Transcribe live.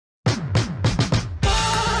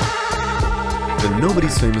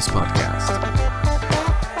Nobody's Famous podcast.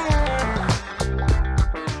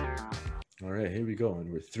 All right, here we go.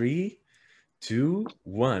 And we're 3, 2,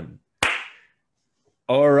 1.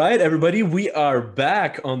 All right, everybody, we are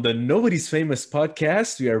back on the Nobody's Famous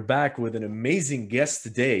podcast. We are back with an amazing guest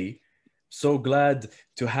today. So glad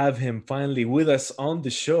to have him finally with us on the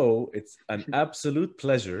show. It's an absolute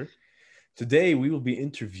pleasure. Today, we will be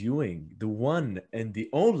interviewing the one and the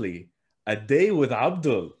only A Day with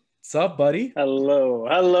Abdul. What's up, buddy? Hello.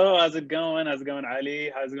 How's it going?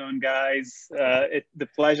 Ali? How's it going, guys? The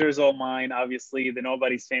pleasure is all mine. Obviously, the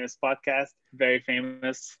Nobody's Famous podcast, very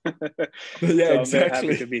famous. Yeah, So I'm exactly. very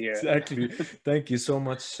happy to be here. Exactly. Thank you so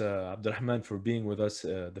much, Abdulrahman, for being with us.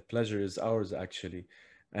 The pleasure is ours, actually.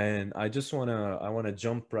 And I wanna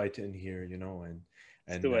jump right in here, and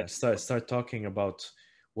Let's do it. start talking about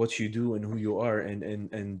what you do and who you are,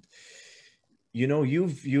 and you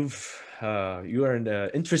are an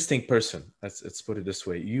interesting person. Let's put it this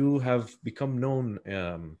way. You have become known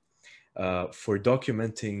for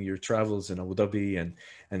documenting your travels in Abu Dhabi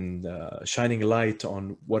and shining light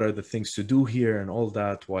on what are the things to do here and all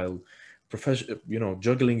that, while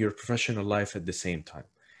juggling your professional life at the same time.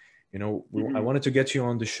 I wanted to get you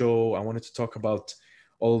on the show. I wanted to talk about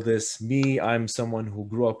all this. I'm someone who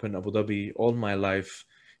grew up in Abu Dhabi all my life.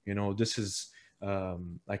 This is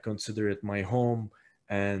I consider it my home,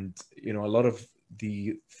 and a lot of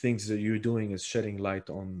the things that you're doing is shedding light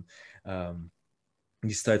on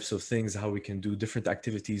these types of things, how we can do different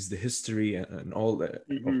activities, the history and all the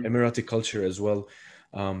of Emirati culture as well.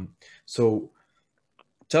 So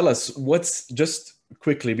tell us, what's just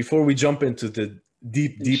quickly before we jump into the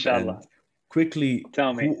deep Inshallah. end, quickly,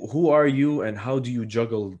 Tell me. who are you and how do you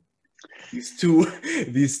juggle these two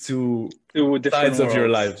Two different sides of your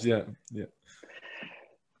worlds. lives? Yeah.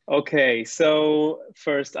 Okay, so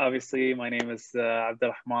first, obviously, my name is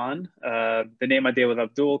Abdulrahman. The name A Day with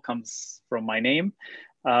Abdul comes from my name.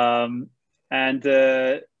 And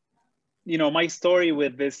my story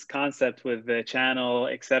with this concept, with the channel,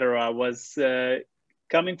 etc., was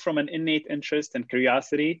coming from an innate interest and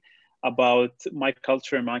curiosity about my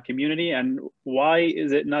culture and my community, and why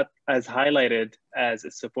is it not as highlighted as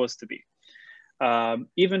it's supposed to be.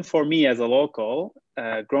 Even for me as a local,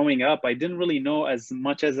 growing up, I didn't really know as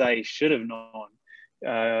much as I should have known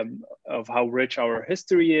of how rich our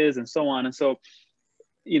history is and so on. And so,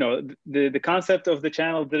 the concept of the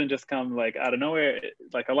channel didn't just come like out of nowhere.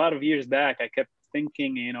 Like a lot of years back, I kept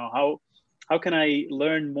thinking, how can I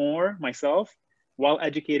learn more myself while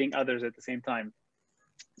educating others at the same time?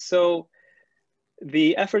 So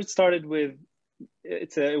the effort started with,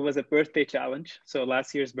 it was a birthday challenge. So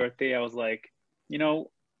last year's birthday, I was like,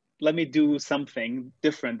 let me do something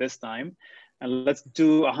different this time, and let's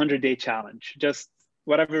do a 100-day challenge, just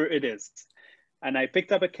whatever it is. And I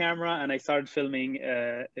picked up a camera and I started filming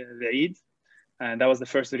the Eid, and that was the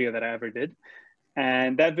first video that I ever did.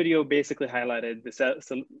 And that video basically highlighted the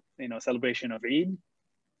celebration of Eid.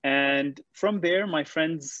 And from there, my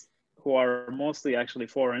friends, who are mostly actually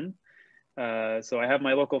foreign, so I have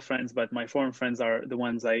my local friends, but my foreign friends are the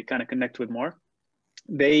ones I kind of connect with more.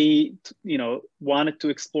 They, wanted to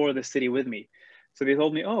explore the city with me. So they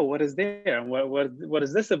told me, oh, what is there? What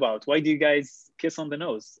is this about? Why do you guys kiss on the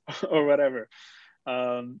nose or whatever?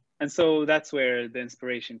 And so that's where the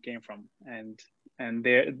inspiration came from. And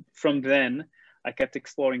from then, I kept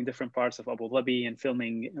exploring different parts of Abu Dhabi and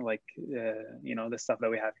filming the stuff that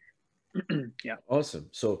we have. Yeah. Awesome.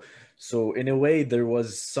 So in a way, there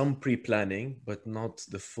was some pre-planning, but not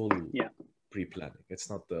the full pre-planning. It's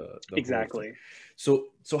not the Exactly. So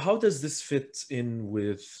how does this fit in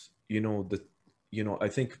with I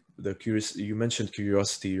think you mentioned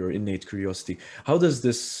curiosity or innate curiosity. How does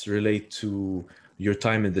this relate to your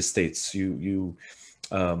time in the States? You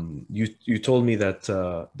told me that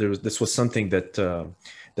this was something that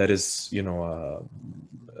is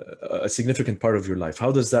a significant part of your life.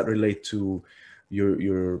 How does that relate to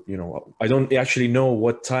your I don't actually know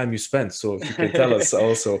what time you spent, so if you can tell us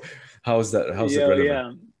also how's it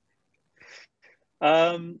relevant?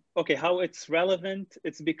 Okay, how it's relevant,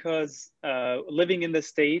 it's because living in the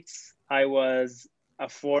States, I was a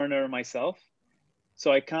foreigner myself,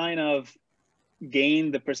 so I kind of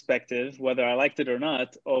gained the perspective, whether I liked it or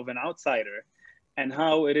not, of an outsider, and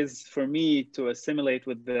how it is for me to assimilate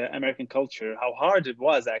with the American culture, how hard it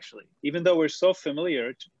was actually, even though we're so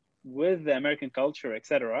familiar with the American culture,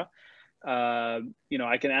 etc.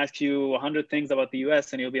 I can ask you 100 things about the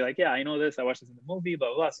US and you'll be like, yeah, I know this, I watched this in the movie, blah,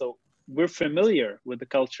 blah, blah. So we're familiar with the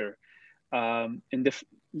culture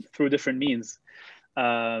through different means.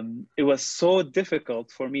 It was so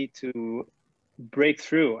difficult for me to break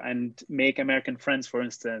through and make American friends, for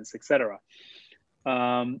instance, etc.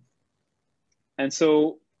 Um, and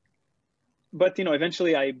so, but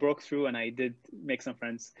eventually I broke through and I did make some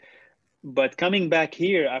friends. But coming back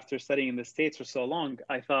here after studying in the States for so long,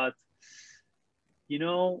 I thought,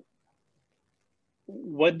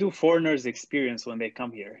 what do foreigners experience when they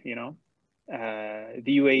come here?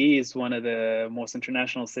 The UAE is one of the most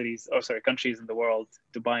international countries in the world,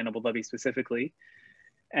 Dubai and Abu Dhabi specifically.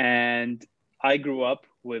 And I grew up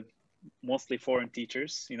with mostly foreign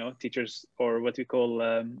teachers, teachers, or what we call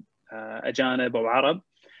Ajanib or Arab.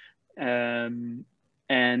 And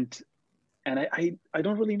I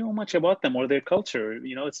don't really know much about them or their culture.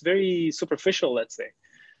 It's very superficial, let's say.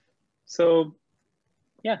 So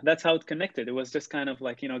yeah, that's how it connected. It was just kind of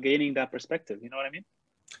like, gaining that perspective. You know what I mean?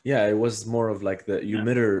 Yeah, it was more of like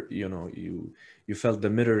mirror, you felt the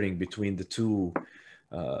mirroring between the two.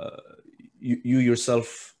 You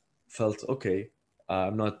yourself felt, okay,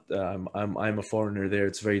 I'm not, I'm a foreigner there.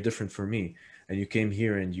 It's very different for me. And you came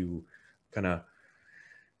here and you kind of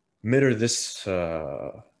mirror this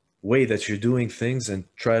way that you're doing things and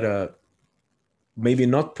try to maybe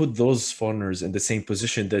not put those foreigners in the same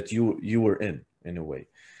position that you were in a way.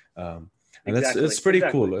 And it's pretty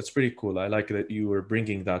cool. It's pretty cool. I like that you were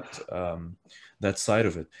bringing that side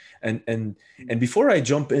of it. And before I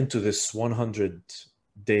jump into this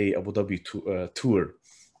 100-day Abu Dhabi tour,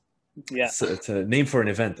 yeah, it's a name for an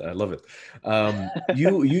event. I love it.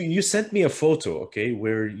 You sent me a photo, okay,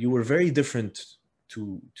 where you were very different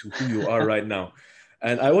to who you are right now.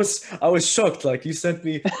 And I was shocked. Like, you sent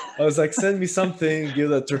me, I was like, send me something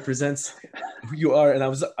that represents who you are. And I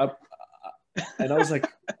was like,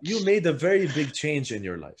 you made a very big change in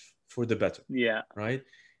your life for the better. Yeah. Right.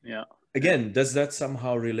 Yeah. Again, does that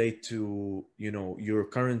somehow relate to, your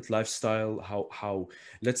current lifestyle? How,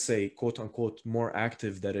 let's say, quote unquote, more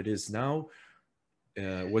active that it is now?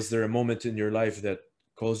 Was there a moment in your life that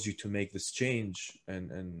caused you to make this change? And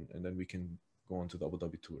then we can go on to the Abu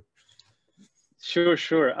Dhabi tour. Sure.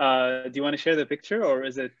 Do you want to share the picture, or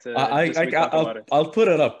is it just we talk about it? I'll put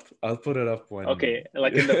it up. I'll put it up when. Okay,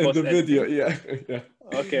 like in the post the video. Yeah. Yeah.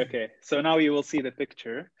 Okay. So now you will see the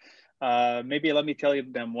picture. Maybe let me tell you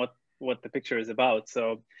them what the picture is about.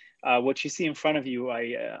 So, what you see in front of you,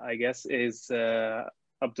 I guess, is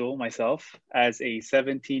Abdul, myself, as a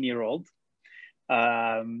 17-year-old.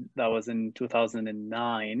 That was in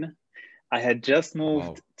 2009. I had just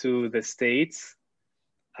moved to the States.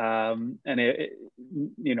 And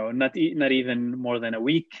not even more than a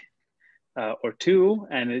week or two,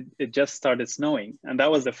 and it just started snowing, and that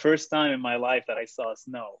was the first time in my life that I saw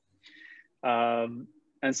snow.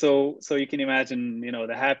 And so you can imagine,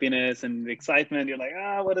 the happiness and the excitement. You're like,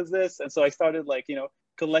 what is this? And so I started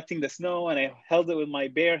collecting the snow, and I held it with my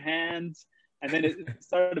bare hands, and then it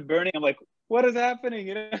started burning. I'm like, what is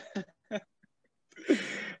happening?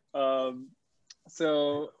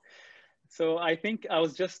 So I think I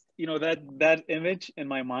was just, that image in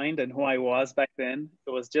my mind and who I was back then, it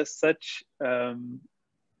was just such,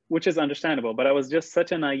 which is understandable, but I was just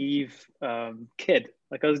such a naive kid.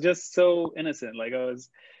 Like, I was just so innocent. Like, I was,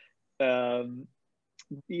 I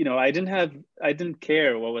didn't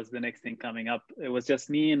care what was the next thing coming up. It was just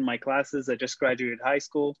me and my classes. I just graduated high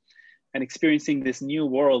school and experiencing this new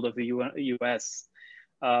world of the US.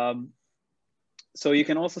 So you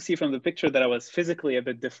can also see from the picture that I was physically a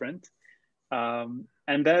bit different.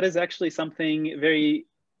 And that is actually something very,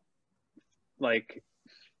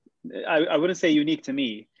 I wouldn't say unique to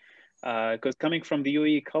me, because coming from the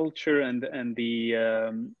UAE culture and the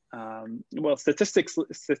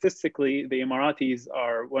statistically, the Emiratis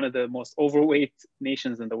are one of the most overweight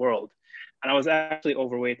nations in the world, and I was actually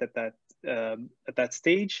overweight at that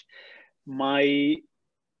stage. My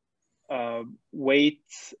weight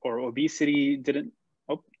or obesity didn't.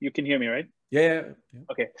 Oh, you can hear me, right? Yeah.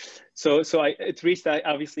 Okay, so it reached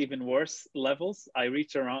obviously even worse levels. I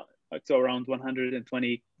reached around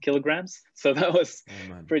 120 kilograms, so that was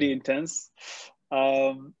pretty intense.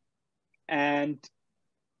 And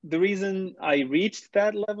the reason I reached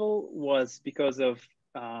that level was because of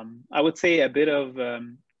I would say a bit of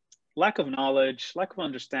lack of knowledge, lack of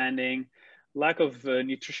understanding, lack of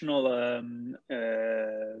nutritional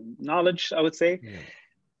knowledge, I would say.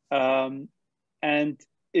 And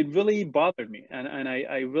it really bothered me, and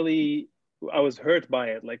I was hurt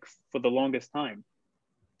by it, like, for the longest time.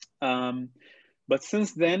 But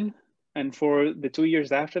since then, and for the 2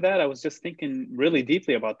 years after that, I was just thinking really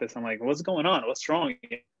deeply about this. I'm like, what's going on? What's wrong?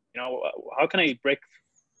 How can I break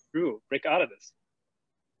out of this?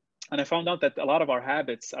 And I found out that a lot of our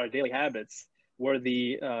habits, our daily habits, were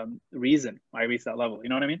the reason I reached that level. You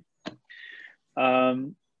know what I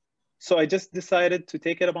mean? So I just decided to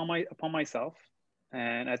take it upon myself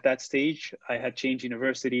And at that stage, I had changed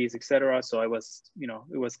universities, etc. So I was,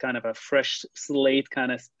 it was kind of a fresh slate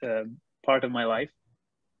kind of part of my life.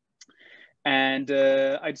 And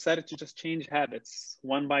I decided to just change habits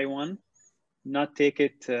one by one, not take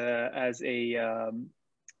it as a,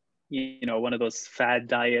 one of those fad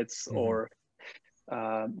diets or,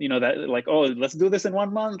 that like, oh, let's do this in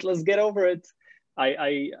 1 month, let's get over it.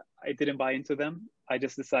 I didn't buy into them. I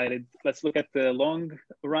just decided, let's look at the long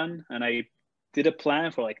run. And I did a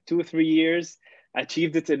plan for like 2 or 3 years,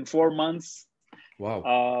 achieved it in 4 months.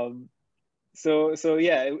 Wow. So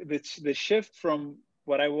yeah, the shift from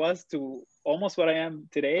what I was to almost what I am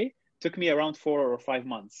today took me around 4 or 5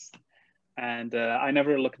 months. And I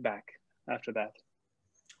never looked back after that.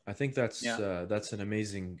 I think that's an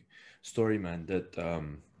amazing story, man,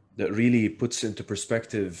 that really puts into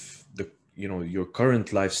perspective your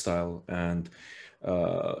current lifestyle. And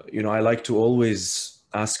I like to always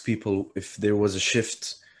ask people if there was a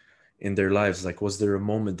shift in their lives. Like, was there a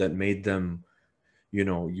moment that made them,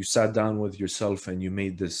 you sat down with yourself and you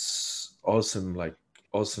made this awesome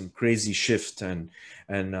crazy shift and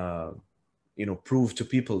prove to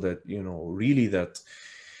people that really that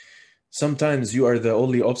sometimes you are the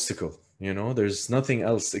only obstacle. There's nothing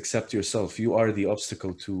else except yourself. You are the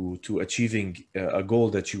obstacle to achieving a goal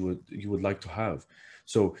that you would like to have.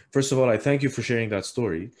 So first of all, I thank you for sharing that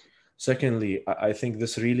story. Secondly, I think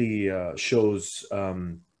this really shows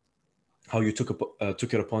how you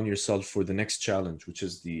took it upon yourself for the next challenge, which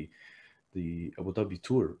is the Abu Dhabi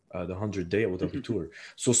tour, the 100-day Abu Dhabi tour.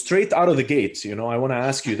 So straight out of the gate, I want to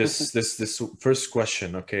ask you this first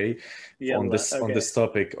question, okay? On this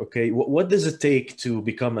topic, okay? What does it take to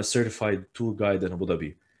become a certified tour guide in Abu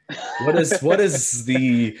Dhabi? What is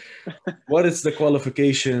the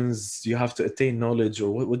qualifications? Do you have to attain knowledge, or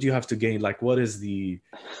what do you have to gain? Like, what is the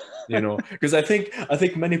because I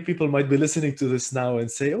think many people might be listening to this now and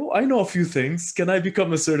say, oh, I know a few things. Can I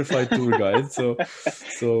become a certified tour guide? So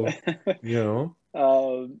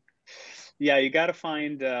yeah, you got to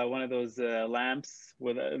find one of those lamps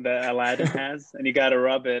with that Aladdin has, and you got to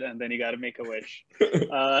rub it, and then you got to make a wish.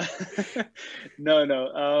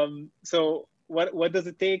 No. So what does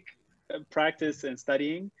it take? Practice and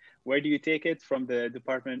studying. Where do you take it? From the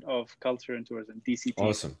Department of Culture and Tourism, DCT.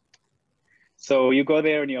 Awesome. So you go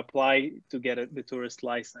there and you apply to get the tourist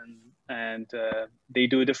license, and they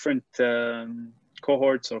do different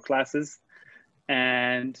cohorts or classes.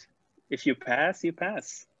 And if you pass, you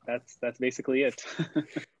pass. That's basically it.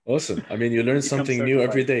 Awesome. I mean, you learn something new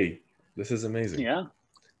every day. This is amazing. Yeah.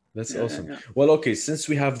 That's awesome. Yeah. Well, okay, since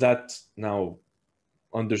we have that now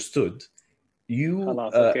understood,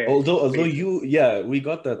 although we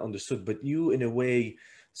got that understood, but you in a way,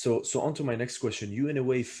 so on to my next question, you in a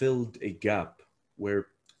way filled a gap where,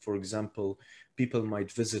 for example, people might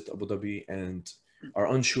visit Abu Dhabi and are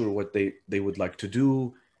unsure what they would like to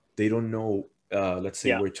do. They don't know, let's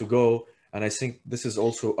say, where to go. And I think this is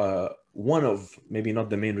also one of, maybe not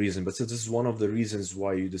the main reason, but this is one of the reasons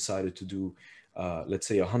why you decided to do, let's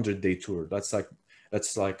say, 100-day tour. That's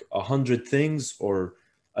like 100 things, or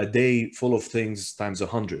a day full of things times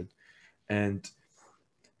 100. And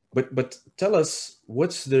but tell us,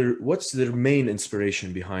 what's their main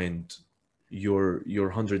inspiration behind your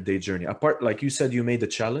 100-day journey? Apart, like you said, you made a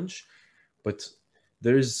challenge, but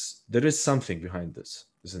there is something behind this,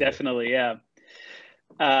 isn't there? Definitely, yeah.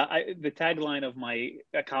 The tagline of my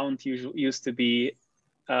account used to be,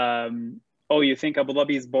 oh, you think Abu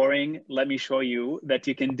Dhabi is boring? Let me show you that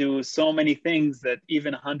you can do so many things that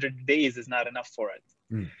even 100 days is not enough for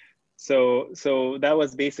it. So that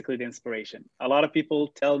was basically the inspiration. A lot of people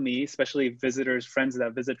tell me, especially visitors, friends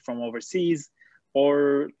that visit from overseas,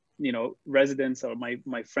 or residents, or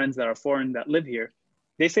my friends that are foreign that live here,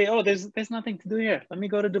 they say, oh, there's nothing to do here. Let me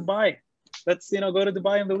go to Dubai. Let's go to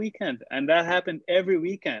Dubai on the weekend. And that happened every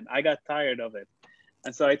weekend. I got tired of it.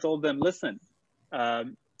 And so I told them, listen,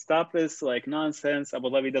 stop this like nonsense. Abu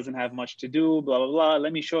Dhabi doesn't have much to do, blah, blah, blah.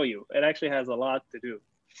 Let me show you. It actually has a lot to do.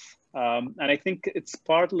 And I think it's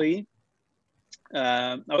partly,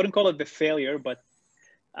 I wouldn't call it the failure, but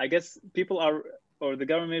I guess people are, or the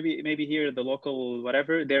government, maybe here, the local,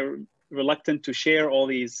 whatever, they're reluctant to share all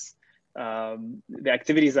these, the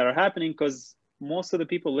activities that are happening, because most of the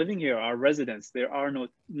people living here are residents. There are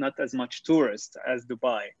not as much tourists as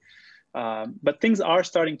Dubai. But things are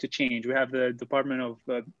starting to change. We have the Department of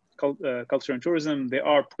Culture and Tourism. They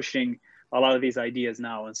are pushing a lot of these ideas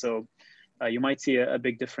now. And so you might see a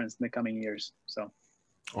big difference in the coming years. So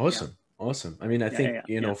awesome. Yeah. Awesome. I mean, I think,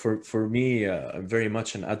 for me, I'm very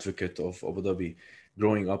much an advocate of Abu Dhabi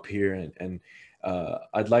growing up here. And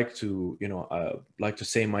I'd like to,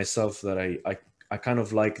 say myself that I kind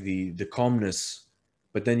of like the calmness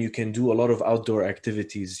but then you can do a lot of outdoor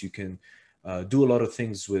activities. You can do a lot of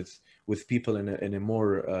things with people in a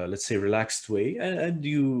more let's say relaxed way, and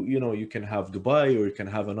you know, you can have Dubai, or you can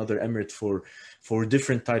have another emirate for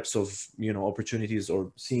different types of, you know, opportunities,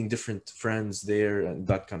 or seeing different friends there and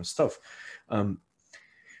that kind of stuff.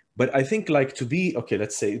 But I think, like, to be, okay,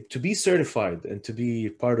 let's say, to be certified and to be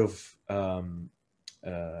part of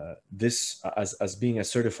this as being a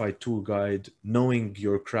certified tour guide, knowing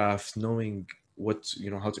your craft, knowing what, you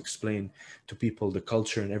know, how to explain to people the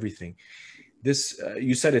culture and everything. This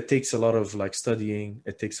you said it takes a lot of like studying,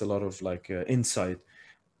 it takes a lot of like insight.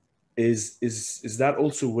 Is that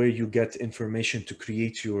also where you get information to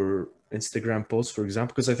create your Instagram post, for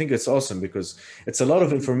example? Because I think it's awesome, because it's a lot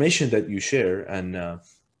of information that you share, and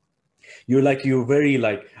you're very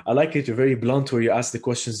like, I like it, you're very blunt, where you ask the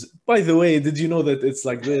questions, by the way, did you know that it's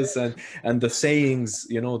like this, and the sayings,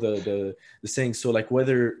 you know, the sayings. So like,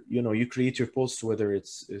 whether, you know, you create your posts, whether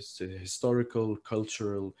it's historical,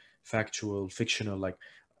 cultural, factual, fictional, like,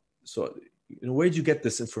 so, you know, where did you get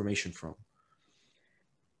this information from?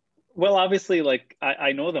 Well, obviously, like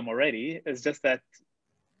I know them already. It's just that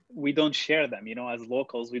we don't share them, you know, as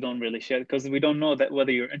locals. We don't really share because we don't know that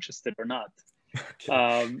whether you're interested or not.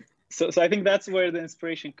 Okay. So I think that's where the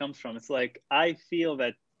inspiration comes from. It's like, I feel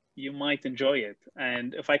that you might enjoy it,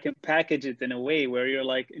 and if I can package it in a way where you're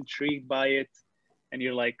like intrigued by it, and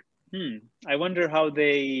you're like, I wonder how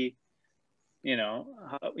they,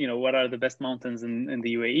 what are the best mountains in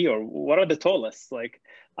the UAE, or what are the tallest? Like,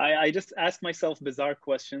 I just ask myself bizarre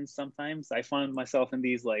questions. Sometimes I find myself in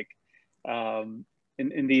these like,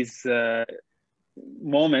 in these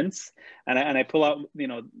moments, and I pull out,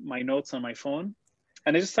 my notes on my phone,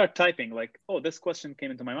 and I just start typing like, oh, this question came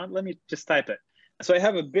into my mind. Let me just type it. So I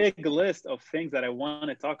have a big list of things that I want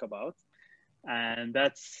to talk about, and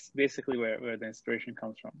that's basically where the inspiration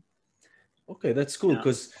comes from. Okay, that's cool, Yeah.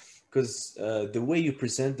 because the way you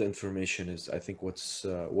present the information is, I think, what's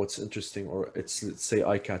interesting, or it's, let's say,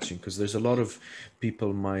 eye-catching, because there's a lot of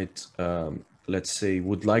people might, let's say,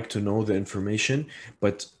 would like to know the information,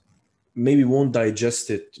 but maybe won't digest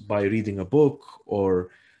it by reading a book, or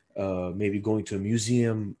maybe going to a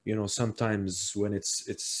museum. You know, sometimes when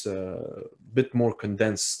it's a bit more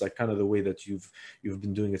condensed, like kind of the way that you've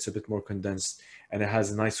been doing, it's a bit more condensed, and it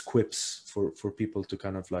has nice quips for people to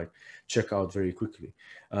kind of like check out very quickly.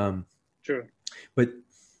 True. But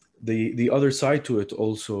the other side to it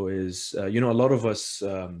also is, a lot of us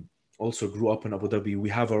also grew up in Abu Dhabi. We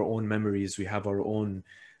have our own memories, we have our own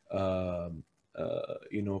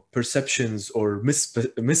perceptions or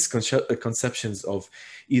misconceptions of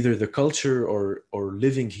either the culture or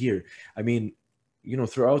living here. I mean,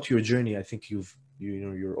 throughout your journey, I think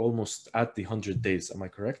you're almost at the 100 days. Am I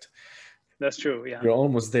correct? That's true. Yeah. You're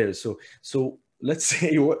almost there. So let's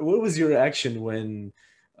say, what was your reaction when,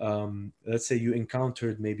 let's say, you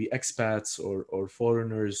encountered maybe expats or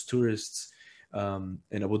foreigners, tourists,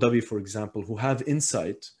 in Abu Dhabi, for example, who have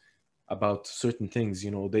insight about certain things,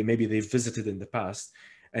 they've visited in the past,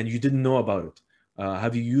 and you didn't know about it.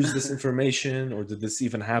 Have you used this information, or did this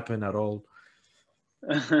even happen at all?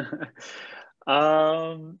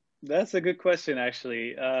 That's a good question,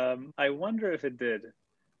 actually. I wonder if it did.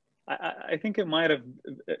 I think it might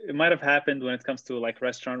have happened when it comes to like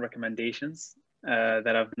restaurant recommendations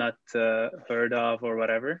that I've not heard of or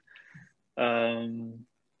whatever.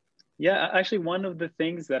 Yeah, actually, one of the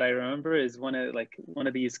things that I remember is one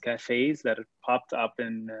of these cafes that popped up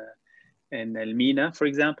in El Mina, for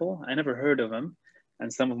example. I never heard of them,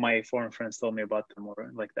 and some of my foreign friends told me about them,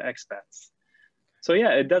 or like the expats. So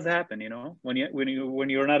yeah, it does happen. When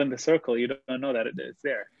you're not in the circle, you don't know that it's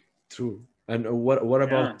there. True. And what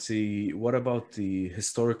Yeah. about the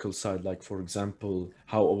historical side? Like, for example,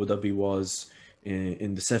 how Abu Dhabi was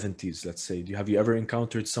in the 70s, let's say. Have you ever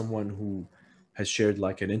encountered someone who has shared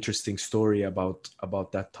like an interesting story about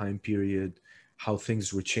that time period, how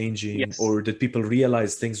things were changing, Yes. or did people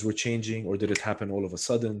realize things were changing, or did it happen all of a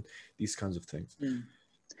sudden? These kinds of things.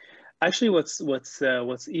 Actually, what's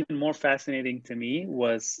even more fascinating to me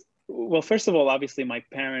was, well, first of all, obviously my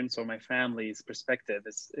parents or my family's perspective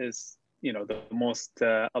is the most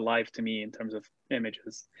alive to me in terms of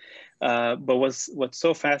images. But what's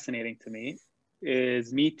so fascinating to me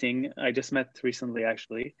is meeting. I just met recently,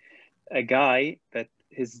 actually, a guy that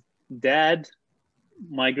his dad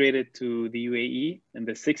migrated to the UAE in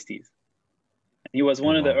the 60s. He was Oh,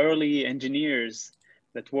 one of the wow. early engineers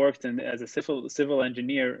that worked as a civil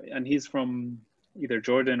engineer, and he's from either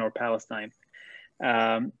Jordan or Palestine.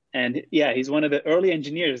 And yeah, he's one of the early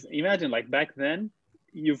engineers. Imagine, like, back then,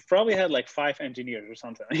 you've probably had like 5 engineers or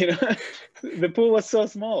something. The pool was so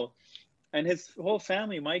small. and his whole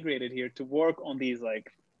family migrated here to work on these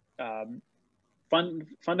like um,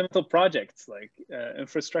 fundamental projects, like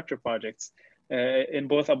infrastructure projects in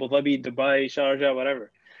both Abu Dhabi, Dubai, Sharjah,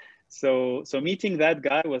 whatever. So meeting that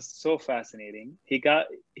guy was so fascinating.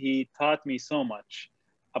 He taught me so much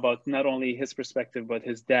about not only his perspective but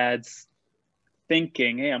his dad's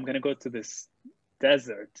thinking. Hey, I'm gonna go to this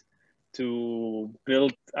desert to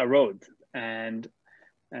build a road, and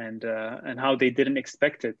how they didn't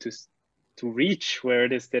expect it to reach where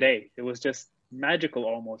it is today. It was just magical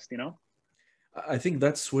almost, you know? I think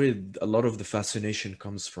that's where a lot of the fascination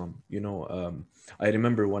comes from. I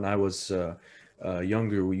remember when I was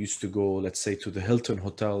younger, we used to go, let's say, to the Hilton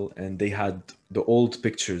Hotel, and they had the old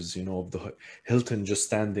pictures, of the Hilton just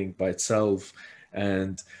standing by itself,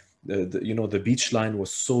 and the beach line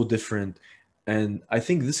was so different. And I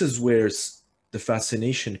think this is where the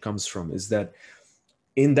fascination comes from, is that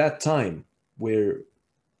in that time where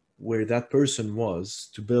that person was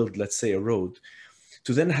to build, let's say, a road,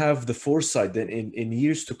 to then have the foresight then in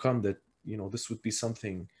years to come that this would be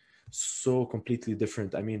something so completely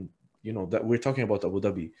different. I mean, that we're talking about Abu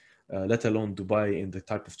Dhabi, let alone Dubai, in the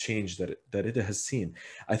type of change that it has seen.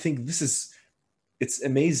 I think it's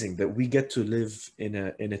amazing that we get to live in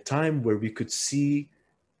a time where we could see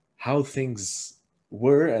how things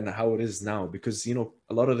were and how it is now, because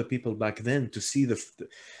a lot of the people back then, to see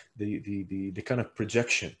the kind of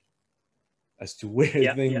projection as to where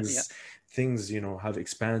Yeah, yeah, yeah. things have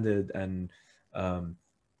expanded. And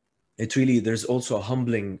it really, there's also a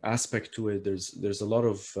humbling aspect to it. There's a lot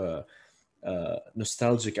of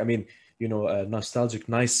nostalgic, I mean, a nostalgic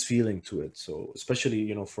nice feeling to it. So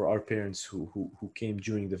especially for our parents who came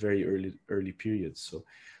during the very early periods. So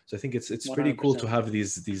I think it's pretty cool to 100%. have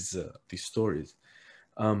these stories.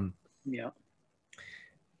 Yeah.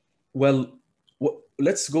 Well,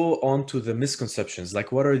 let's go on to the misconceptions.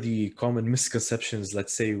 Like, what are the common misconceptions,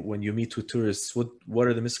 let's say, when you meet with tourists? What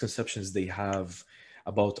are the misconceptions they have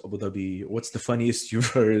about Abu Dhabi? What's the funniest you've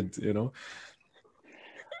heard,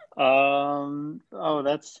 Oh,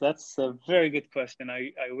 that's a very good question.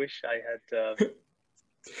 I wish I had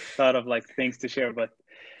thought of like things to share, but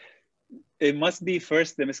it must be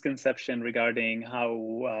first the misconception regarding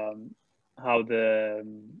how the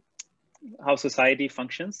how society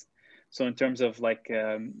functions. So in terms of like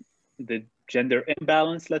the gender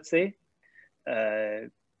imbalance, let's say, uh,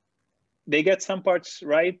 they get some parts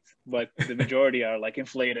right, but the majority are like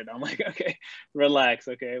inflated. I'm like, okay, relax.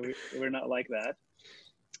 Okay, we're not like that.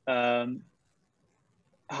 Um,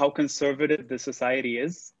 how conservative the society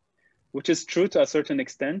is, which is true to a certain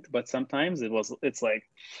extent, but sometimes it's like,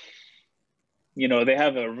 they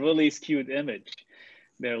have a really skewed image.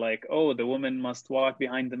 They're like, oh, the woman must walk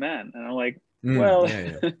behind the man, and I'm like, well,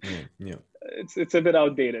 Yeah, yeah, yeah, yeah, it's a bit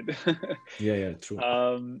outdated. yeah, yeah, true.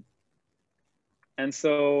 um, and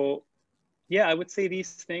so, yeah, I would say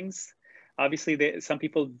these things. Obviously, some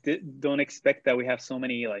people don't expect that we have so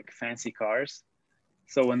many like fancy cars.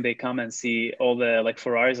 So when they come and see all the like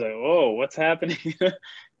Ferraris, like, oh, what's happening?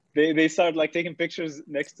 They start like taking pictures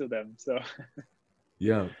next to them. So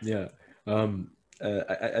Yeah, yeah.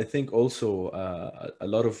 I think also a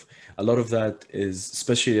lot of that is,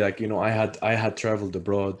 especially like I had traveled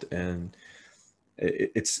abroad, and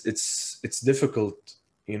it's difficult,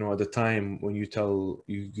 at the time when you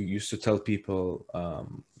used to tell people,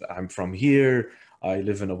 I'm from here, I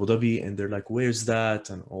live in Abu Dhabi, and they're like, where's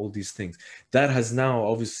that, and all these things. That has now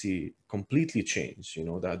obviously completely changed,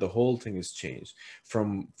 that the whole thing has changed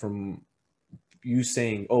from you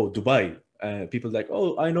saying, oh, Dubai, people like,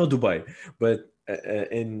 oh, I know Dubai, but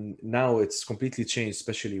in now it's completely changed,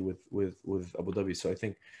 especially with Abu Dhabi. So I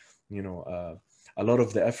think a lot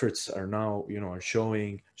of the efforts are now are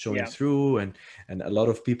showing yeah, through, and a lot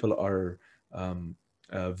of people are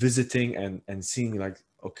visiting and seeing, like,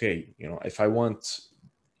 okay, if I want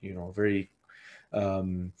very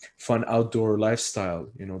fun outdoor lifestyle,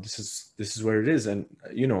 this is where it is. And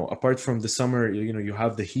apart from the summer, you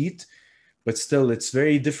have the heat, but still it's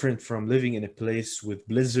very different from living in a place with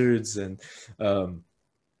blizzards and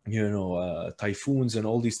typhoons and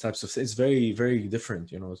all these types of things. It's very, very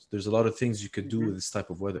different. There's a lot of things you could do mm-hmm. with this type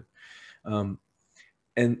of weather.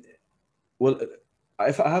 And well,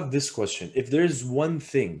 if I have this question, if there's one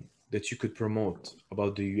thing that you could promote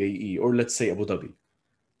about the UAE, or let's say Abu Dhabi,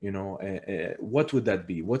 what would that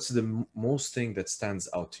be? What's the most thing that stands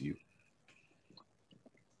out to you?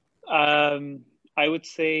 I would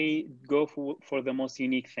say go for the most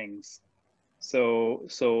unique things. So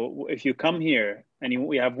if you come here and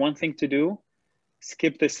we have one thing to do,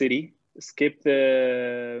 skip the city, skip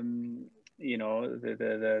the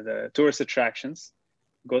the tourist attractions,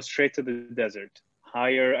 go straight to the desert.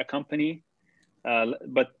 hire a company,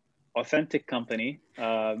 but authentic company,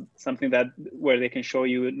 something that where they can show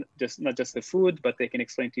you not just the food, but they can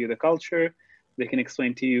explain to you the culture. They can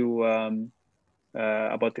explain to you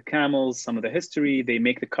about the camels, some of the history. They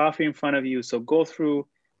make the coffee in front of you. So go through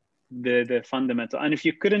the fundamental. And if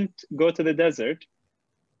you couldn't go to the desert,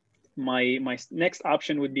 my next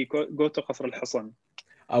option would be go to Qasr al-Hasan.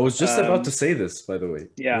 I was just about to say this, by the way.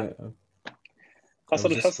 Yeah. Qasr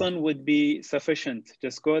al-Hasan would be sufficient.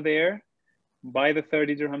 Just go there, buy the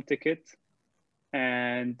 30 dirham ticket,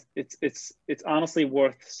 and it's honestly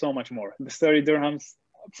worth so much more. The 30 dirhams,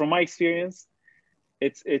 from my experience,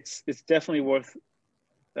 it's definitely worth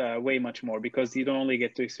way much more, because you don't only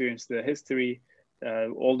get to experience the history,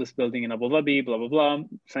 oldest building in Abu Dhabi, blah blah blah,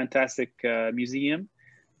 fantastic museum,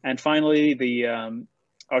 and finally the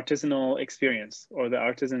artisanal experience, or the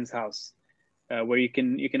artisan's house, where you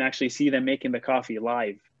can actually see them making the coffee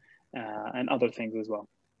live, and other things as well.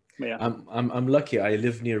 But yeah, I'm lucky. I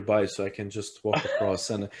live nearby, so I can just walk across,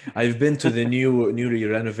 and I've been to the newly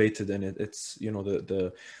renovated, and it's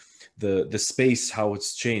the space, how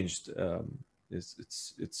it's changed.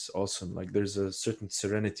 It's awesome. Like there's a certain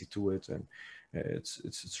serenity to it, and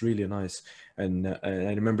it's really nice. And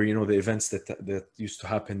I remember, the events that used to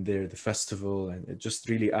happen there, the festival, and it just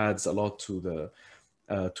really adds a lot to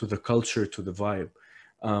the culture, to the vibe.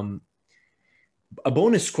 A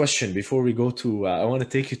bonus question before we go to, I want to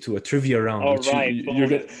take you to a trivia round. All which right,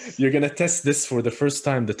 you're gonna test this for the first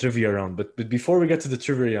time, the trivia round. But before we get to the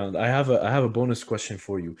trivia round, I have a bonus question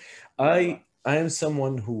for you. I am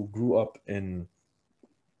someone who grew up in,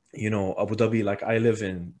 Abu Dhabi. Like I live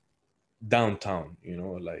in downtown,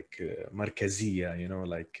 like Markazia,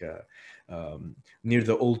 like near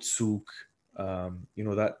the old souk,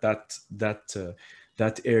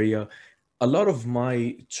 that area. A lot of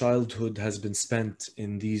my childhood has been spent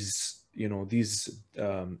in these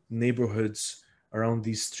neighborhoods around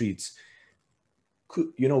these streets.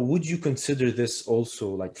 Would you consider this also,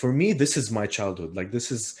 like, for me, this is my childhood. Like,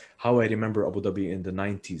 this is how I remember Abu Dhabi in the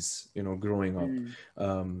 90s, growing up.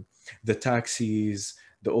 The taxis,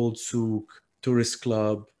 the old souk, tourist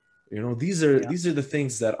club, these are the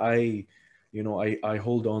things that I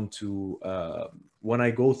hold on to when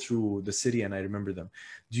I go through the city and I remember them.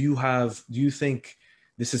 Do you think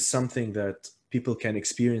this is something that people can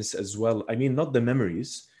experience as well? I mean, not the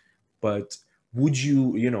memories, but would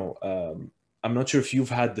you, I'm not sure if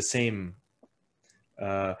you've had the same,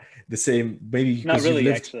 maybe not because really,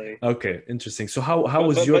 you've lived. actually. Okay, interesting. So how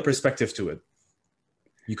was your perspective to it?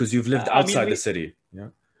 Because you've lived outside the city. Yeah.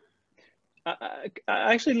 I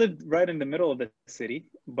actually lived right in the middle of the city,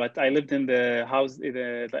 but I lived in the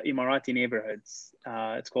Emirati neighborhoods.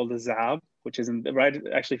 It's called the Zaab, which is right.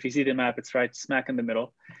 Actually, if you see the map, it's right smack in the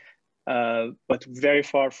middle, but very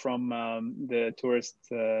far from the tourist.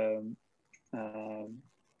 Sorry,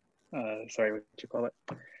 what you call it?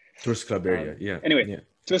 Tourist club area. Yeah. Anyway, yeah.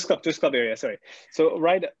 Tourist club area. Sorry. So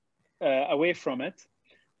right away from it.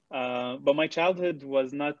 But my childhood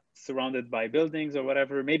was not surrounded by buildings or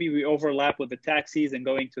whatever. Maybe we overlap with the taxis and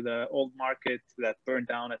going to the old market that burned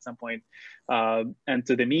down at some point, and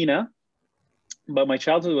to the Mina. But my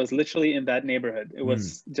childhood was literally in that neighborhood. It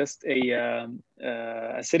was just a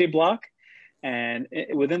city block. And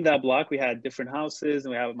within that block, we had different houses,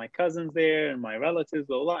 and we had my cousins there and my relatives,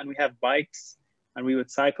 blah, blah, blah, and we had bikes, and we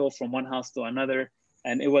would cycle from one house to another.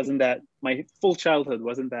 And it wasn't that, my full childhood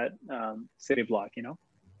wasn't that city block,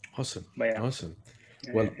 Awesome. Yeah. Awesome.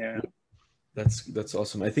 Well, that's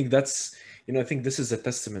awesome. I think that's, I think this is a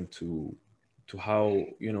testament to how,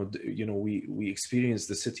 we experience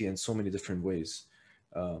the city in so many different ways.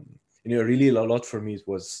 Really a lot for me, it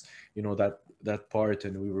was, that part,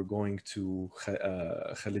 and we were going to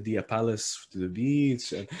Khalidia Palace, to the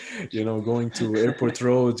beach, and, going to Airport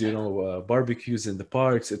Road, barbecues in the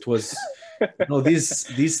parks. It was,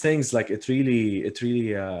 these things, like, it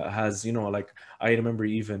really has, like, I remember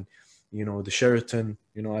even, the Sheraton,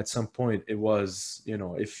 at some point it was,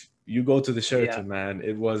 if you go to the Sheraton, man,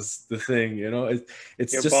 it was the thing,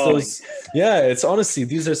 it's You're just balling. those, it's honestly,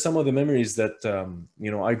 these are some of the memories that,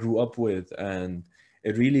 I grew up with. And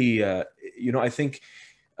it really, I think,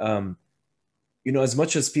 as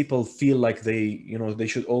much as people feel like they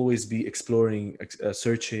should always be exploring,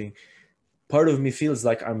 searching, part of me feels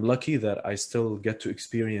like I'm lucky that I still get to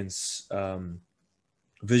experience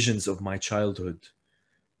visions of my childhood,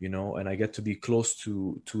 and I get to be close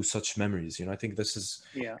to such memories. I think this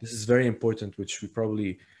is very important, which we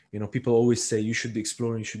probably, people always say you should be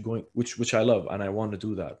exploring, you should go, which I love, and I want to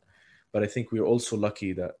do that. But I think we're also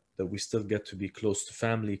lucky that we still get to be close to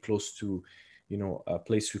family, close to, a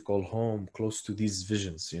place we call home, close to these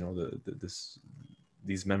visions,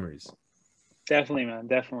 these memories. Definitely, man.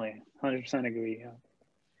 Definitely. 100% agree.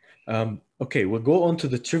 Yeah. Okay, we'll go on to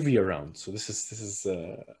the trivia round. So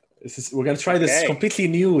we're gonna try this completely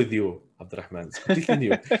new with you, Abdulrahman. It's completely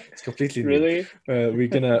new. It's completely new. Really?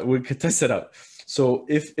 We could test it out. So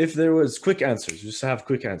if there was quick answers, just have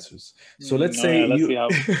quick answers. So let's say let's you see how.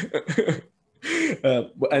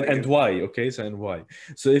 and why? Okay, so and why?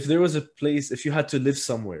 So if there was a place, if you had to live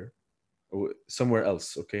somewhere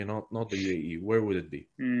else, okay, not the UAE, where would it be?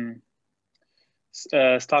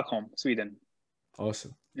 Stockholm, Sweden.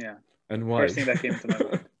 Awesome. Yeah. And why? First thing that came to my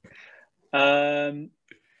mind.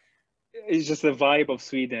 It's just the vibe of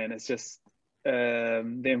Sweden. It's just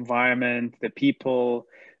the environment, the people.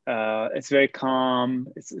 It's very calm.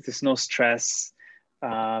 There's no stress.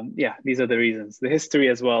 Yeah, these are the reasons. The history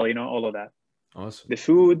as well, all of that. Awesome. The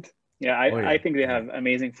food. Yeah, I think they have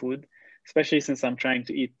amazing food, especially since I'm trying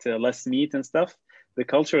to eat less meat and stuff. The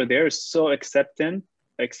culture there is so accepting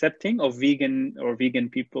of vegan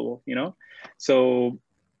people, So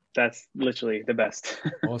that's literally the best.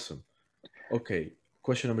 Awesome. Okay.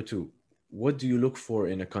 Question number 2. What do you look for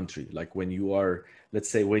in a country? Like when you are, let's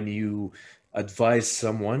say, when you advise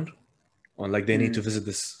someone on like they need to visit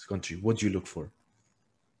this country, what do you look for?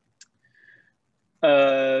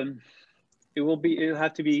 It'll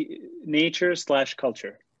have to be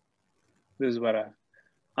nature/culture. This is what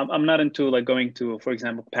I'm not into, like going to, for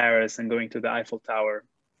example, Paris and going to the Eiffel Tower.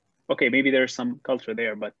 Okay, maybe there's some culture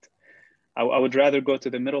there, but I would rather go to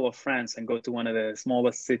the middle of France and go to one of the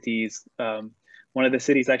smallest cities. One of the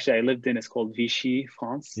cities actually I lived in is called Vichy,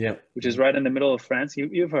 France, which is right in the middle of France.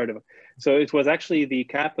 You've heard of it. So it was actually the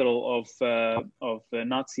capital of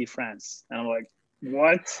Nazi France. And I'm like,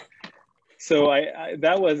 what? So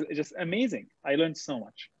that was just amazing. I learned so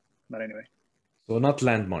much. But anyway. So not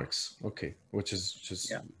landmarks. Okay. Which is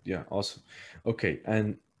just, awesome. Okay.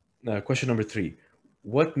 And question number 3.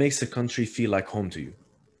 What makes a country feel like home to you?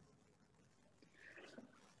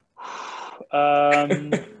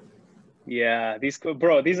 Yeah, these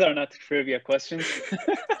are not trivia questions.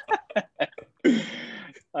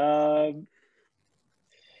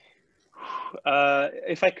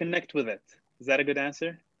 If I connect with it, is that a good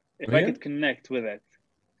answer? If I could connect with it,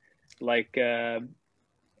 like,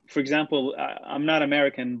 for example, I'm not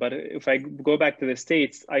American, but if I go back to the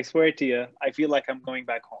States, I swear to you, I feel like I'm going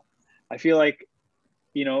back home. I feel like,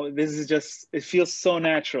 this is just, it feels so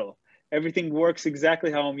natural. Everything works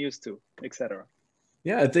exactly how I'm used to, etc.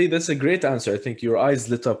 Yeah, I think that's a great answer. I think your eyes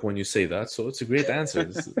lit up when you say that. So it's a great answer.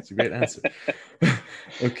 It's a great answer.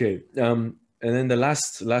 Okay. And then the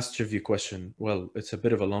last trivia question. Well, it's a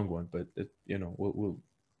bit of a long one, but we'll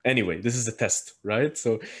anyway, this is a test, right?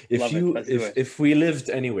 So if we lived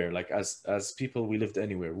anywhere, like as people, we lived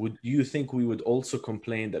anywhere, would you think we would also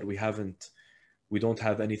complain that we don't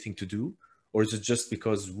have anything to do? Or is it just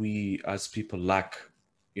because we as people lack,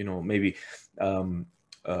 maybe when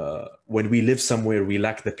we live somewhere, we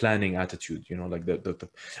lack the planning attitude, like the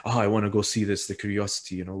I want to go see this, the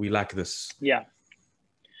curiosity, we lack this. Yeah,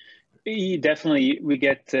 definitely. We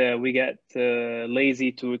get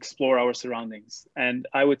lazy to explore our surroundings, and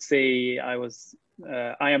I would say I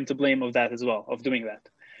am to blame of that as well, of doing that.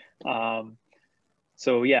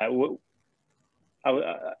 So yeah,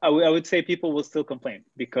 I would say people will still complain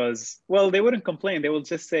because, well, they wouldn't complain. They will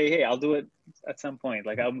just say, hey, I'll do it at some point.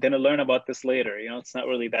 Like, I'm going to learn about this later. It's not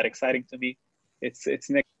really that exciting to me. It's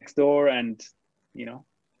next door and,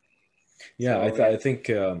 Yeah, so, I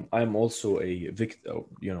think I'm also a victim,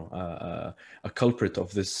 a culprit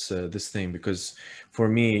of this thing, because for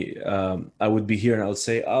me, I would be here and I'll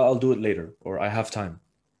say, I'll do it later, or I have time.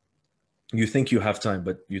 You think you have time,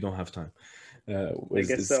 but you don't have time.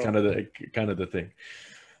 It's so. kind of the thing.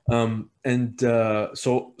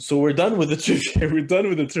 So we're done with the trivia. We're done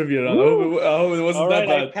with the trivia. I hope it wasn't that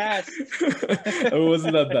bad. I passed. It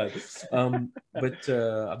wasn't that bad. But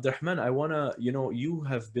Abdulrahman, I wanna, you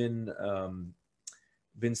have been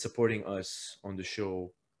supporting us on the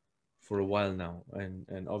show for a while now,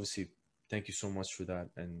 and obviously, thank you so much for that.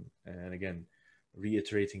 And again,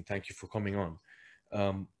 reiterating, thank you for coming on.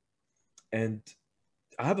 And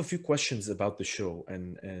I have a few questions about the show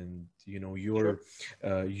and your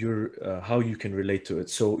how you can relate to it.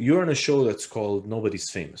 So you're on a show that's called Nobody's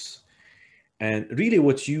Famous. And really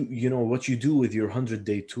what you do with your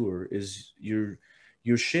 100-day tour is you're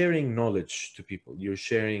sharing knowledge to people. You're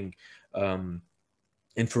sharing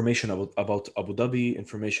information about Abu Dhabi,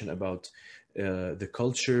 information about the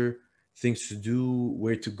culture, things to do,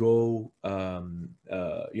 where to go,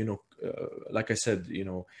 like I said,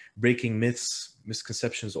 breaking myths,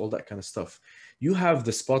 misconceptions, all that kind of stuff. You have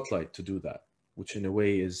the spotlight to do that which in a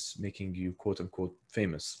way is making you quote unquote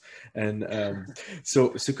famous. And so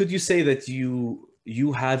could you say that you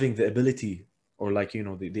having the ability, or like, you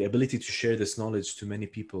know, the ability to share this knowledge to many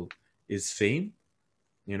people is fame?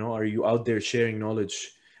 You know, are you out there sharing knowledge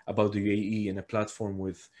about the UAE in a platform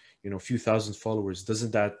with, you know, a few thousand followers?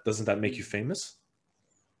 Doesn't that make you famous?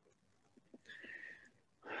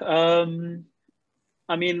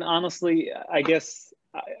 I mean, honestly, I guess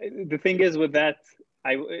the thing is with that,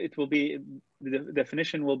 it will be, the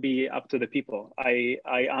definition will be up to the people. I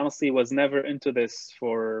honestly was never into this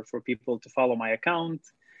for people to follow my account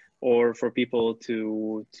or for people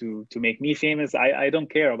to make me famous. I don't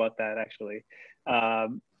care about that, actually.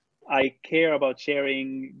 I care about sharing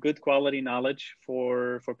good quality knowledge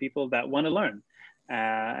for people that want to learn.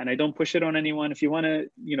 And I don't push it on anyone. If you want to,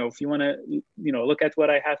 look at what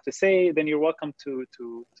I have to say, then you're welcome to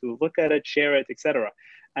look at it, share it, etc.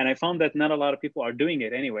 And I found that not a lot of people are doing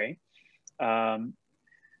it anyway.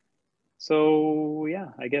 So yeah,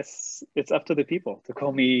 I guess it's up to the people to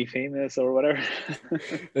call me famous or whatever.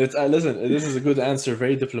 Listen, this is a good answer,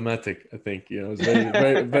 very diplomatic. I think, you know, it's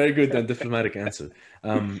very good and diplomatic answer.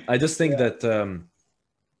 I just think Yeah. that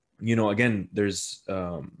you know, again, there's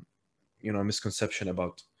you know, a misconception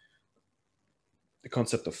about the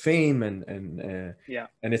concept of fame, Yeah.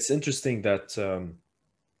 and it's interesting that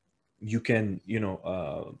you can, you know,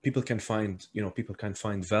 people can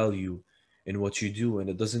find value in what you do, and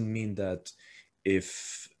it doesn't mean that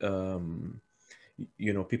if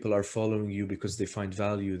you know, people are following you because they find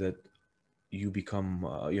value, that you become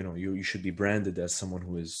you know, you should be branded as someone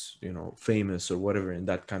who is, you know, famous or whatever in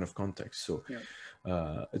that kind of context. So Yeah.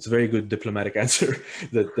 it's a very good diplomatic answer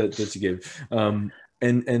that you gave.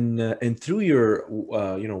 And through your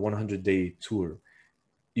you know, 100-day tour,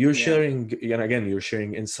 you're Yeah. sharing, and again, you're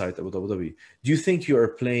sharing insight about Abu Dhabi. Do you think you are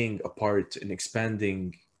playing a part in expanding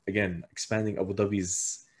Abu Dhabi's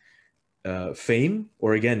fame, or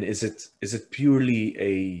again, is it purely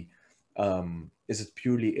a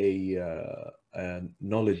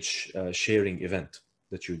knowledge sharing event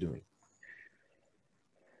that you're doing?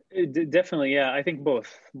 Definitely, yeah. I think both.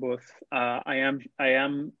 I am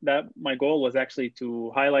that my goal was actually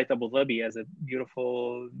to highlight Abu Dhabi as a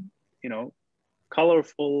beautiful, you know,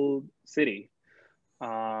 colorful city.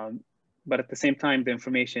 But at the same time, the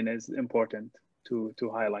information is important to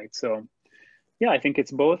highlight. So yeah, I think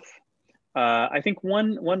it's both. I think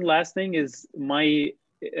one last thing is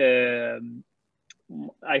um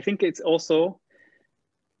I think it's also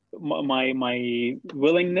my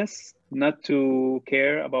willingness not to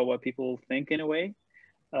care about what people think in a way,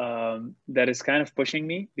 that is kind of pushing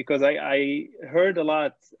me, because I heard a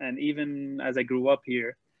lot, and even as I grew up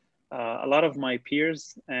here, a lot of my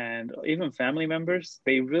peers and even family members,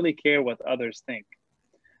 they really care what others think.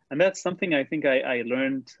 And that's something I think I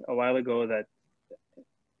learned a while ago, that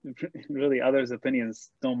really others' opinions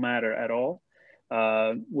don't matter at all.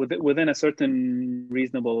 Within a certain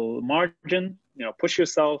reasonable margin, you know, push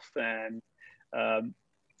yourself. And um,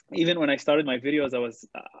 even when I started my videos,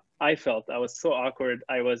 I felt I was so awkward.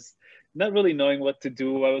 I was not really knowing what to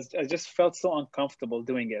do. I just felt so uncomfortable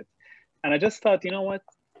doing it. And I just thought, you know what,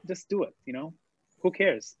 just do it. You know, who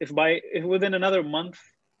cares if within another month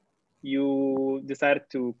you decided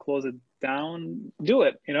to close it down, do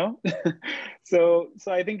it, you know. So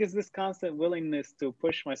I think it's this constant willingness to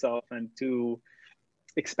push myself and to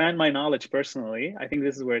expand my knowledge personally. I think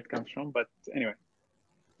this is where it comes from. But anyway,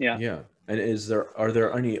 yeah. Yeah. And are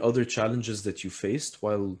there any other challenges that you faced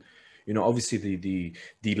while, you know, obviously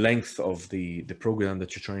the length of the program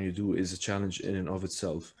that you're trying to do is a challenge in and of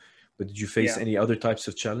itself, but did you face Yeah. any other types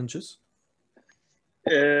of challenges?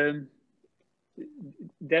 um,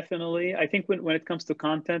 Definitely, I think when it comes to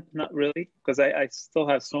content, not really, because I still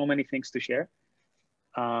have so many things to share.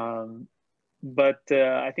 um, but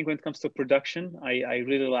I think when it comes to production, I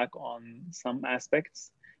really lack on some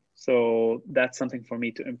aspects, so that's something for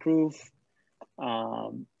me to improve.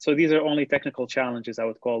 So these are only technical challenges, I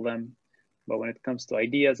would call them. But when it comes to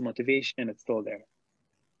ideas, motivation, it's still there.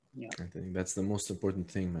 Yeah. I think that's the most important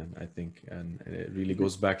thing, man. I think, and it really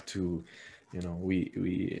goes back to, you know,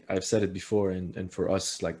 I've said it before, and for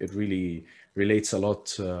us, like, it really relates a lot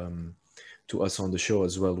to us on the show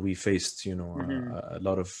as well. We faced, you know, Mm-hmm. a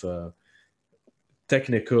lot of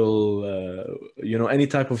technical, you know, any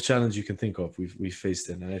type of challenge you can think of, we've faced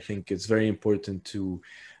it, and I think it's very important to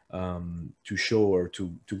show, or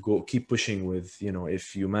to go keep pushing with, you know,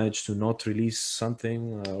 if you manage to not release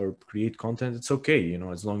something or create content, it's okay, you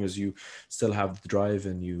know, as long as you still have the drive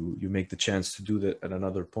and you make the chance to do that at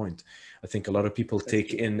another point. I think a lot of people That's take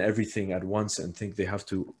true. in everything at once and think they have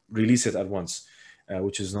to release it at once,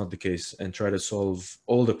 which is not the case, and try to solve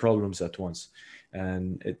all the problems at once,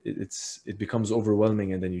 and it becomes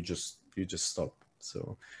overwhelming, and then you just stop.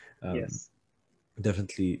 So Yes.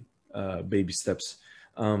 definitely baby steps.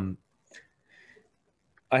 um,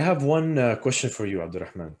 I have one question for you,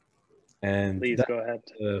 Abdurrahman, and Please that go ahead.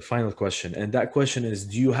 final question, and that question is,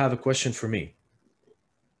 do you have a question for me?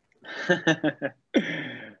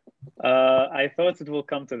 I thought it will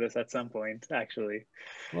come to this at some point, actually.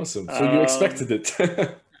 Awesome. So you expected it.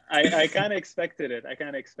 I kind of expected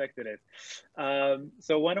it.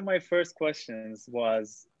 So one of my first questions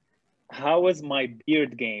was, how was my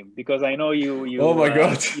beard game? Because I know Oh my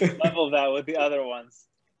God. you leveled that with the other ones.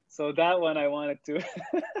 So that one I wanted to.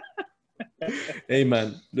 Hey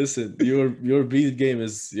man, listen, your beard game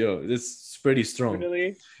is, it's pretty strong. Really?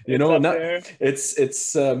 You It's know, up not there?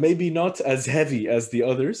 it's maybe not as heavy as the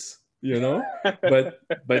others,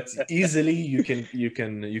 but easily you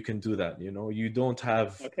can do that. You don't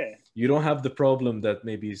have Okay. the problem that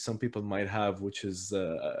maybe some people might have, which is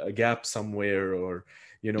a gap somewhere, or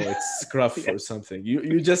it's scruff Yeah. or something.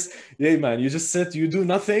 You just, hey man, you just sit, you do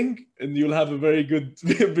nothing, and you'll have a very good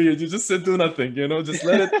beard. You just sit, do nothing, just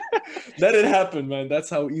let it happen, man. That's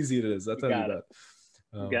how easy it is, I tell you Got it.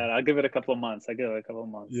 that. Got it. I'll give it a couple of months.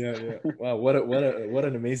 Yeah. Wow, what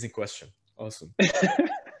an amazing question. Awesome.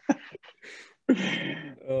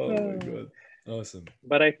 Oh my God. Awesome.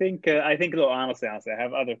 But I think though, honestly, I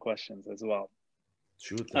have other questions as well.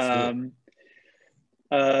 Shoot, let's do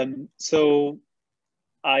it. So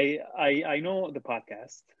I know the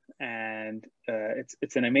podcast, and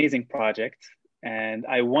it's an amazing project, and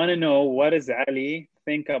I want to know, what does Ali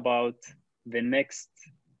think about the next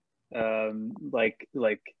like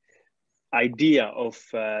idea of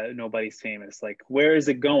Nobody's Famous? Like, where is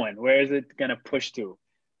it going? Where is it gonna push to?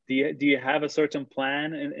 Do you have a certain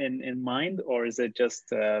plan in mind, or is it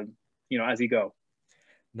just as you go?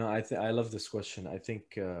 No, I love this question. I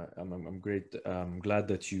think I'm great. I'm glad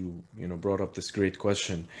that brought up this great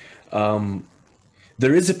question. Um,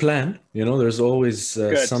 there is a plan. There's always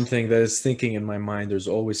Good. something that is thinking in my mind. There's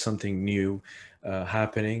always something new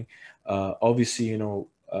happening. Obviously,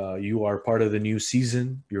 you are part of the new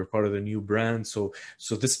season. You're part of the new brand. So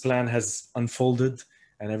this plan has unfolded,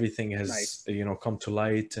 and everything has Nice. come to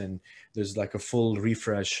light, and there's like a full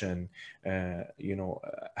refresh, and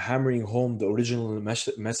hammering home the original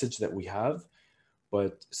message that we have,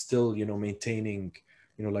 but still maintaining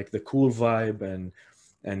like the cool vibe,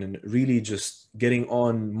 and really just getting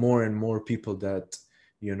on more and more people that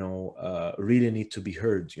really need to be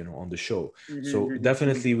heard on the show. So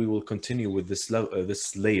definitely we will continue with this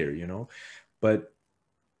layer, but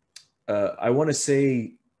I want to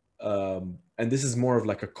say, and this is more of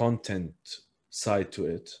like a content side to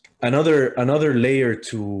it. Another layer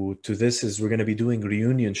to this is we're going to be doing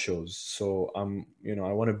reunion shows. So I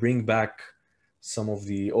want to bring back some of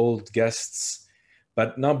the old guests,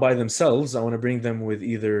 but not by themselves. I want to bring them with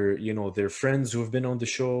either their friends who have been on the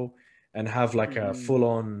show, and have like a full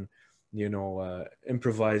on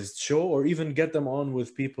improvised show, or even get them on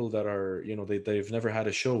with people that are they've never had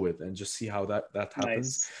a show with, and just see how that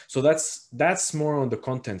happens. Nice. So that's more on the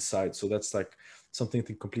content side. So that's like something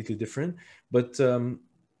completely different. But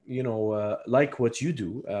like what you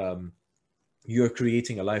do, you're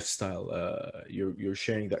creating a lifestyle. You're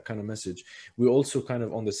sharing that kind of message. We're also kind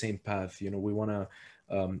of on the same path. We want to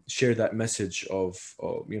share that message of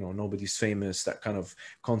Nobody's Famous, that kind of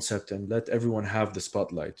concept, and let everyone have the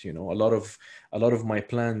spotlight. A lot of my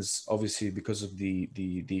plans, obviously because of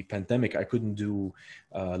the pandemic, I couldn't do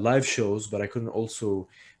live shows, but I couldn't also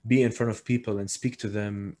be in front of people and speak to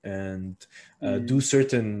them, and do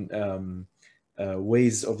certain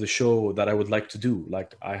ways of the show that I would like to do.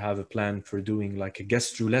 Like, I have a plan for doing like a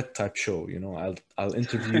guest roulette type show. I'll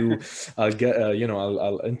interview,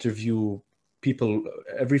 I'll interview people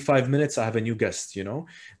every 5 minutes. I have a new guest.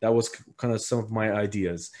 That was kind of some of my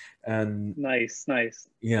ideas, and Nice.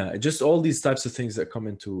 yeah, just all these types of things that come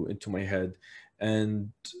into my head.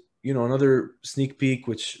 And another sneak peek,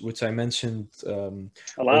 which I mentioned, A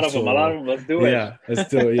lot of them. also, Let's do it. yeah, it's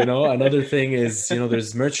still, another thing is,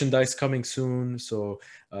 there's merchandise coming soon. So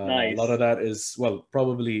a lot Nice. of that is, well,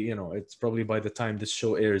 probably, it's probably by the time this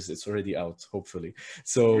show airs, it's already out, hopefully.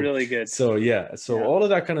 So Really good. yeah, so Yeah. all of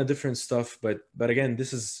that kind of different stuff. But again,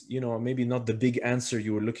 this is, maybe not the big answer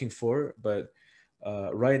you were looking for, but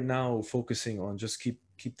right now focusing on just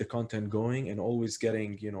keep the content going, and always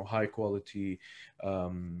getting high quality,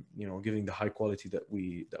 giving the high quality that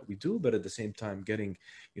we do, but at the same time getting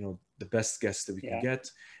the best guests that we can Yeah.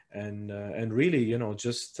 get, and really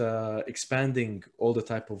just expanding all the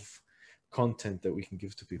type of content that we can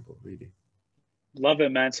give to people, really. Love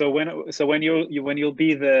it, man. So when you'll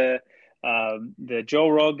be the Joe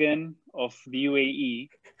Rogan of the UAE,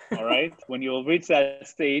 all right? When you'll reach that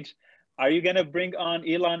stage, are you gonna bring on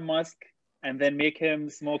Elon Musk and then make him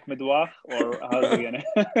smoke midwah, or how's he gonna?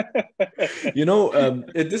 You know,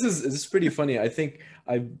 this is pretty funny. I think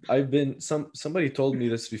I've been somebody told me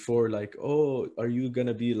this before, like, oh, are you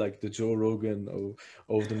gonna be like the Joe Rogan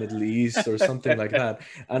of the Middle East or something like that?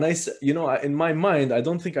 And you know, in my mind, I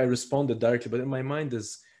don't think I responded directly, but in my mind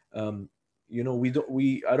is, you know,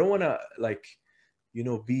 I don't want to, like, you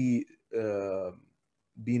know, uh,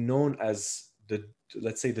 be known as the,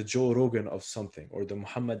 let's say, the Joe Rogan of something, or the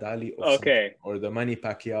Muhammad Ali of something, Okay. or the Manny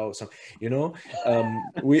Pacquiao of something. You know,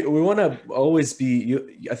 we want to always be.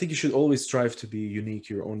 I think you should always strive to be unique,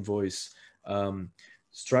 your own voice.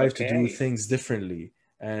 Strive to do Okay. things differently.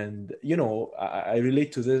 And you know, I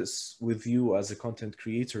relate to this with you as a content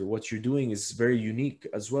creator. What you're doing is very unique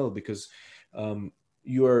as well, because um,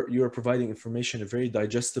 you're providing information in a very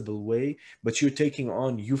digestible way, but you're taking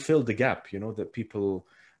on, you fill the gap, you know, that people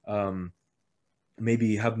um,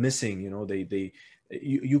 maybe have missing. You know,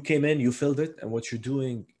 you came in, you filled it, and what you're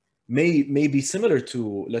doing may be similar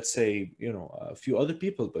to, let's say, you know, a few other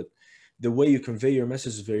people, but the way you convey your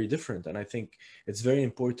message is very different. And I think it's very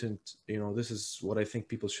important. You know, this is what I think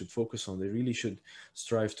people should focus on. They really should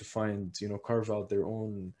strive to find, you know, carve out their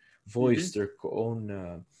own Mm-hmm. voice, their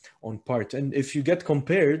own part. And if you get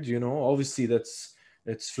compared, you know, obviously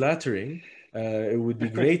it's flattering. It would be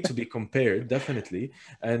great to be compared, definitely,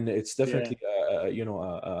 and it's Yeah. definitely you know,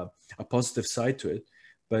 a positive side to it.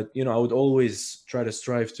 But you know, I would always try to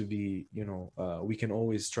strive to be, you know, we can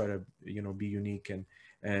always try to, you know, be unique.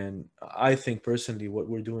 And I think personally what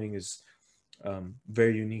we're doing is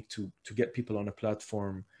very unique to get people on a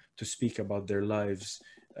platform to speak about their lives.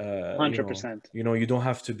 You know, 100%. you don't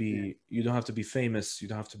have to Yeah. be, you don't have to be famous, you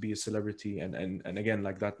don't have to be a celebrity. And again,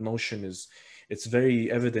 like, that notion is, it's very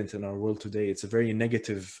evident in our world today. It's a very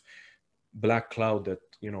negative black cloud that,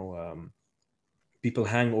 you know, people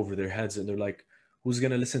hang over their heads, and they're like, who's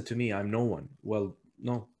going to listen to me? I'm no one. Well,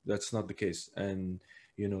 no, that's not the case. And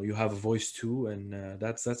you know, you have a voice too. And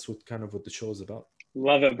that's what kind of what the show is about.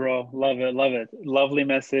 Love it, bro. Love it. Love it. Lovely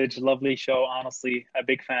message. Lovely show. Honestly, a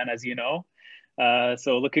big fan, as you know.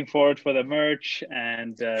 So looking forward for the merch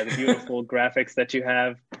and the beautiful graphics that you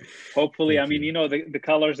have. Hopefully, I Thank mean, you. you know, the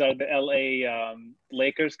colors are the LA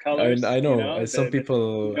Lakers I colors. You know, know, you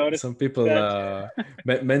notice some people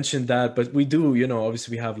that? mention that, but we do, you know,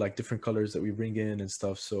 obviously we have like different colors that we bring in and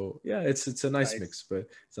stuff. So yeah, it's a nice Nice. mix, but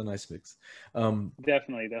it's a nice mix. Um,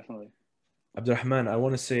 Definitely, definitely. Abdurrahman, I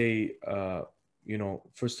want to say, you know,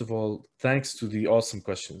 first of all, thanks to the awesome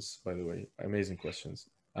questions, by the way, amazing questions,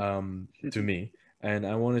 to me. And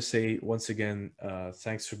I want to say once again,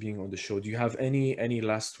 thanks for being on the show. Do you have any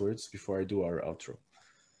last words before I do our outro?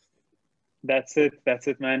 That's it. That's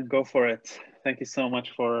it, man. Go for it. Thank you so much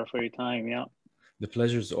for your time. Yeah. The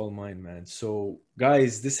pleasure's all mine, man. So,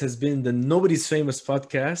 guys, this has been the Nobody's Famous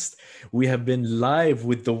podcast. We have been live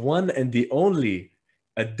with the one and the only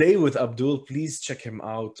A Day with Abdul. Please check him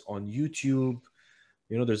out on YouTube.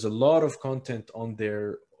 You know, there's a lot of content on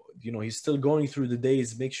there. You know, he's still going through the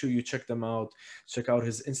days. Make sure you check them out. Check out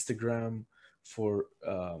his Instagram for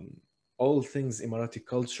all things Emirati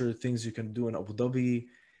culture, things you can do in Abu Dhabi,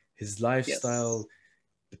 his Yes. lifestyle,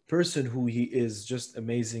 the person who he is, just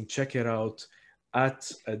amazing. Check it out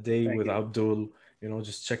at A Day Thank with you. Abdul. You know,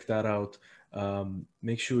 just check that out.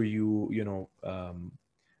 Make sure you know,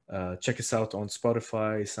 check us out on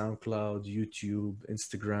Spotify, SoundCloud, YouTube,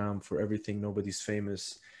 Instagram for everything Nobody's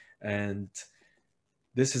Famous. And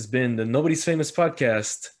this has been the Nobody's Famous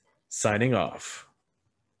podcast, signing off.